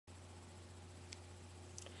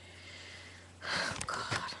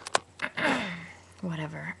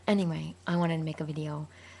whatever. Anyway, I wanted to make a video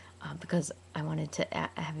because I wanted to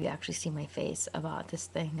have you actually see my face about this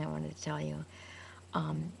thing I wanted to tell you.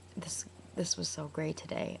 This was so great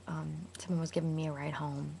today. Someone was giving me a ride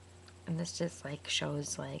home, and this just like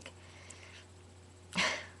shows like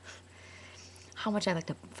how much I like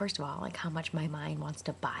to, first of all, like how much my mind wants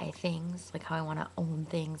to buy things, like how I want to own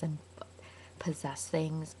things and possess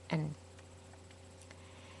things, and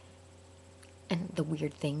the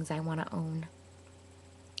weird things I want to own.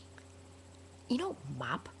 You know,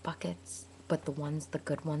 mop buckets, but the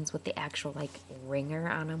good ones with the actual like ringer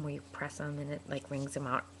on them where you press them and it like wrings them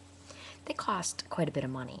out. They cost quite a bit of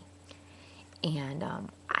money. And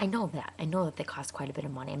I know that. I know that they cost quite a bit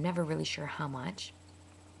of money. I'm never really sure how much.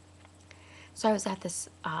 So I was at this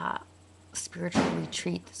spiritual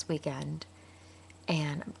retreat this weekend,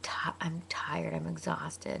 and I'm tired, I'm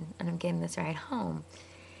exhausted, and I'm getting this ride home.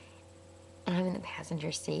 And I'm in the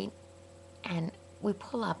passenger seat, and we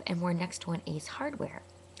pull up, and we're next to an Ace Hardware.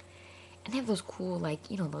 And they have those cool, like,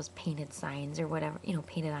 those painted signs or whatever,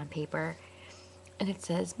 painted on paper. And it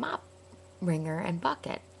says mop, ringer, and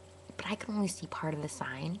bucket. But I can only see part of the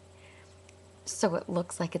sign. So it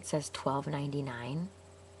looks like it says $12.99.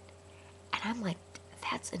 And I'm like,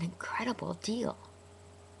 that's an incredible deal.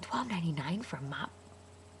 $12.99 for a mop,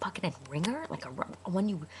 bucket, and ringer? Like a one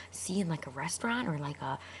you see in like a restaurant or like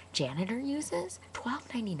a janitor uses?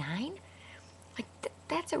 $12.99? Like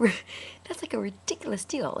that's that's like a ridiculous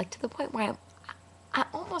deal. Like to the point where I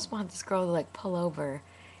almost want this girl to like pull over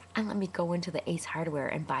and let me go into the Ace Hardware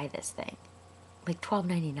and buy this thing. Like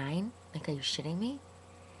 $12.99? Like, are you shitting me?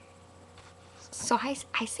 So I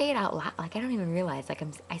say it out loud. Like I don't even realize. Like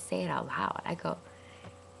I say it out loud. I go,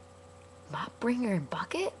 mop bringer and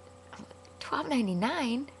bucket, $12.99.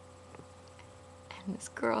 And this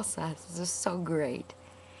girl says, this is so great.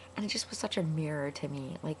 And it just was such a mirror to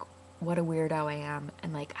me. Like what a weirdo I am,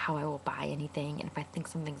 and like how I will buy anything, and if I think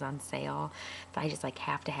something's on sale, that I just like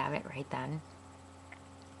have to have it right then.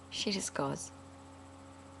 She just goes,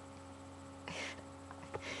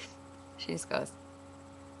 she just goes,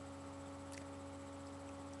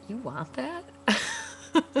 you want that?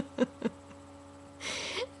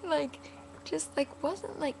 Like, just like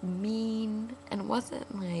wasn't like mean, and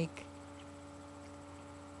wasn't like,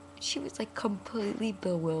 she was like completely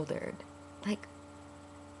bewildered. Like,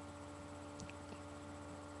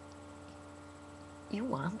 you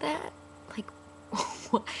want that? Like,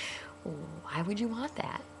 why would you want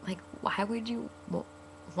that? Like, why would you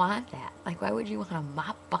want that? Like, why would you want a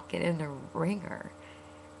mop bucket and a ringer?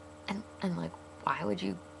 And like, why would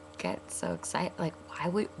you get so excited? Like, why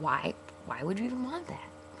would you even want that?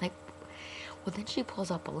 Like, well, then she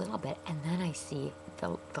pulls up a little bit, and then I see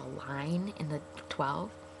the line in the 12.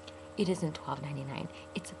 It isn't $12.99.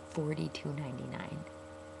 It's $42.99.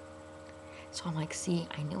 So I'm like, see,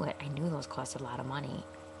 I knew it. I knew those cost a lot of money.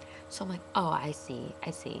 So I'm like, oh, I see,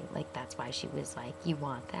 I see. Like, that's why she was like, you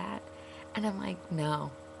want that? And I'm like,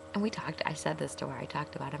 no. And we talked, I said this to her, I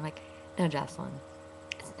talked about it. I'm like, no, Jocelyn,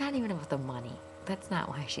 it's not even about the money. That's not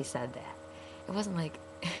why she said that. It wasn't like,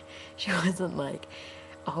 she wasn't like,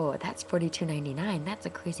 oh, that's $42.99. That's a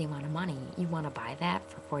crazy amount of money. You want to buy that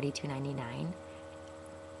for $42.99?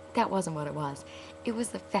 That wasn't what it was. It was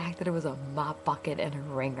the fact that it was a mop bucket and a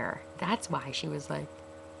ringer. That's why she was like,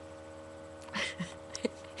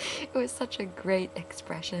 it was such a great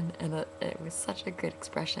expression, and it was such a good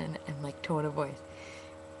expression and like tone of voice.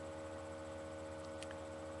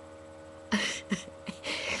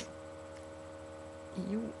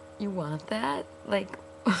 You want that? Like,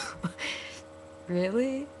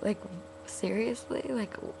 really? Like, seriously?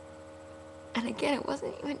 Like, and again, it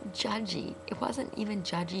wasn't even judgy. It wasn't even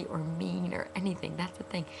judgy or mean or anything. That's the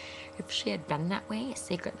thing. If she had been that way,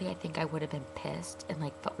 secretly, I think I would have been pissed and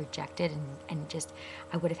like felt rejected, and just,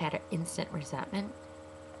 I would have had an instant resentment.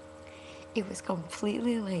 It was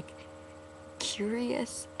completely like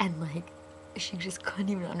curious, and like she just couldn't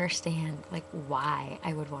even understand like why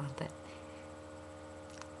I would want that.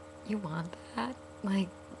 You want that? Like,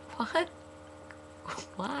 what?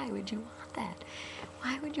 Why would you want that?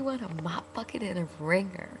 Why would you want a mop bucket and a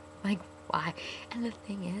ringer? Like, why? And the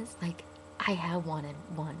thing is, like, I have wanted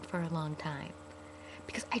one for a long time.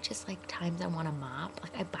 Because I just like times I want to mop.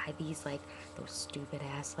 Like, I buy these, like, those stupid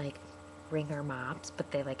ass, like, ringer mops,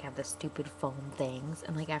 but they, like, have the stupid foam things.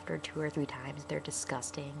 And, like, after 2 or 3 times, they're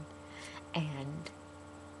disgusting. And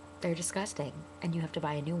they're disgusting. And you have to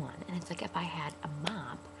buy a new one. And it's like if I had a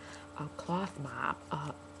mop, a cloth mop,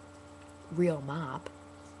 a real mop,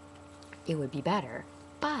 it would be better.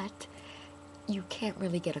 But you can't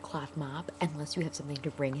really get a cloth mop unless you have something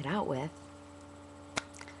to wring it out with,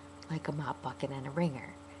 like a mop bucket and a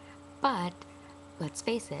wringer. But let's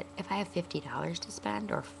face it, if I have $50 to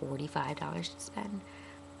spend or $45 to spend,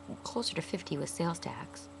 closer to 50 with sales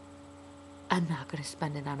tax, I'm not going to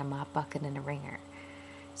spend it on a mop bucket and a wringer.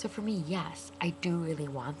 So for me, yes, I do really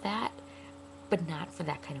want that, but not for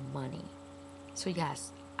that kind of money. So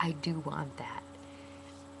yes, I do want that.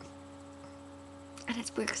 And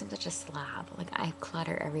it's weird because I'm such a slob. Like I have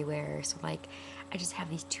clutter everywhere. So like I have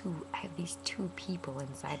these two people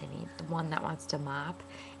inside of me. The one that wants to mop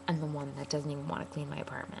and the one that doesn't even want to clean my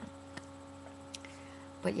apartment.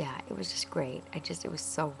 But yeah, it was just great. It was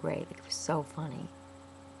so great. Like, it was so funny.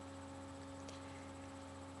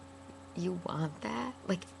 You want that?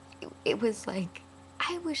 Like, it was like,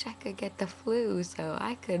 I wish I could get the flu so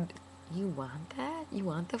I could. You want that? You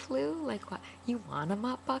want the flu? Like, what? You want a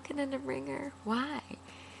mop bucket and a ringer? Why?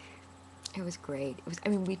 It was great. It was. I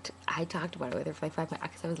mean, I talked about it with her for like 5 minutes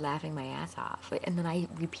because I was laughing my ass off, and then I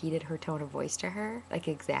repeated her tone of voice to her, like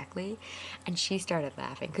exactly, and she started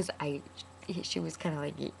laughing because she was kind of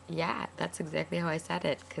like, yeah, that's exactly how I said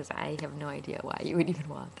it because I have no idea why you would even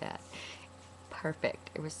want that. Perfect.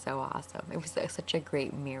 It was so awesome. It was such a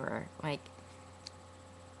great mirror. Like,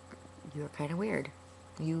 you're kind of weird.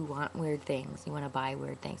 You want weird things. You want to buy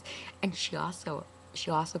weird things. And she also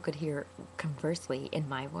could hear conversely in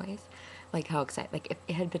my voice, like how excited. Like if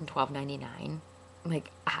it had been 12.99,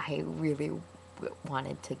 like I really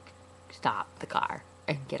wanted to stop the car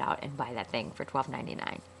and get out and buy that thing for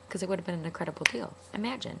 12.99 because it would have been an incredible deal.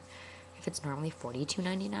 Imagine if it's normally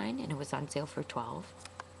 42.99 and it was on sale for 12.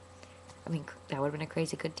 I mean, that would have been a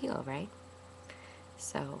crazy good deal, right?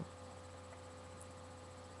 So,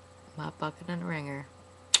 mop bucket and a ringer.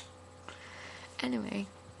 Anyway,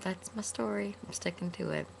 that's my story. I'm sticking to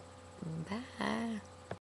it. Bye.